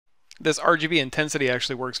This RGB intensity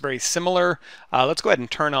actually works very similar. Let's go ahead and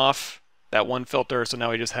turn off that one filter. So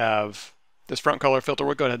now we just have this front color filter.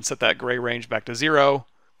 We'll go ahead and set that gray range back to 0.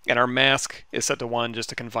 And our mask is set to 1 just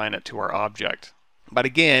to confine it to our object. But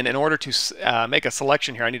again, in order to make a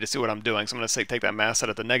selection here, I need to see what I'm doing. So I'm going to say take that mask set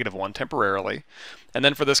at the -1 temporarily. And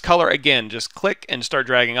then for this color, again, just click and start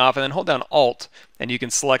dragging off, and then hold down Alt, and you can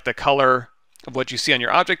select the color of what you see on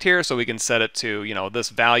your object here. So we can set it to, you know, this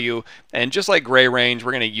value. And just like gray range,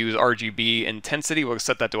 we're going to use RGB intensity. We'll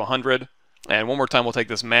set that to 100. And one more time, we'll take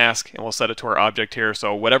this mask and we'll set it to our object here.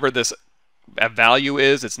 So whatever this value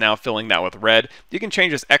is, it's now filling that with red. You can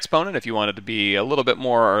change this exponent if you want it to be a little bit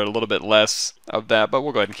more or a little bit less of that, but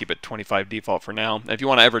we'll go ahead and keep it 25 default for now. If you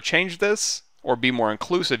want to ever change this or be more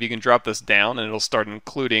inclusive, you can drop this down and it'll start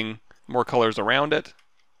including more colors around it.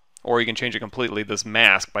 Or you can change it completely, this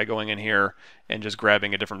mask, by going in here and just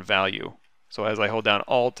grabbing a different value. So as I hold down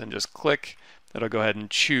Alt and just click, it'll go ahead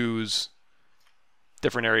and choose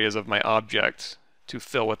different areas of my object to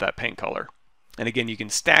fill with that paint color. And again, you can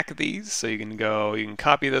stack these, so you can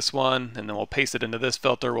copy this one, and then we'll paste it into this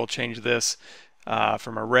filter. We'll change this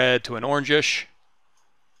from a red to an orangish.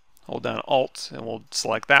 Hold down Alt, and we'll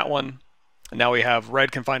select that one. And now we have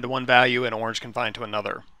red confined to one value and orange confined to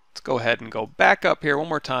another. Let's go ahead and go back up here one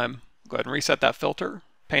more time. Go ahead and reset that filter.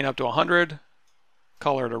 Paint up to 100.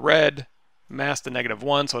 Color to red. Mask to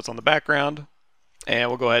 -1, so it's on the background. And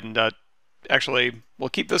we'll go ahead and actually, we'll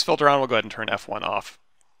keep this filter on. We'll go ahead and turn F1 off.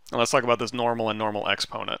 And let's talk about this normal and normal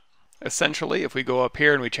exponent. Essentially, if we go up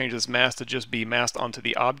here and we change this mask to just be masked onto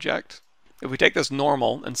the object, if we take this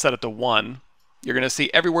normal and set it to 1, you're going to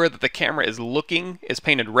see everywhere that the camera is looking is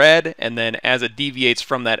painted red, and then as it deviates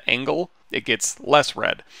from that angle, it gets less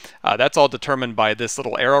red. That's all determined by this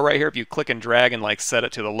little arrow right here. If you click and drag and like set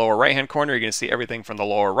it to the lower right hand corner, you're going to see everything from the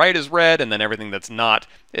lower right is red, and then everything that's not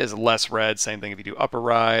is less red. Same thing if you do upper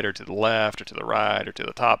right or to the left or to the right or to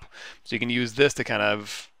the top. So you can use this to kind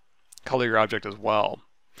of color your object as well.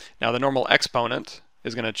 Now the normal exponent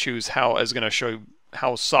is going to show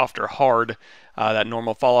how soft or hard that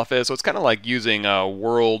normal fall off is. So it's kind of like using a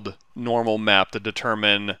world normal map to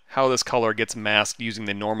determine how this color gets masked using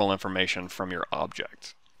the normal information from your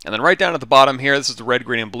object. And then right down at the bottom here, this is the red,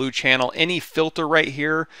 green, and blue channel. Any filter right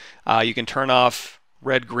here, you can turn off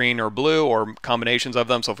red, green, or blue, or combinations of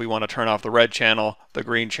them. So if we want to turn off the red channel, the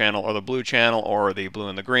green channel, or the blue channel, or the blue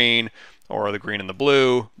and the green, or the green and the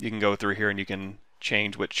blue, you can go through here and you can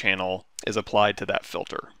change which channel is applied to that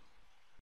filter.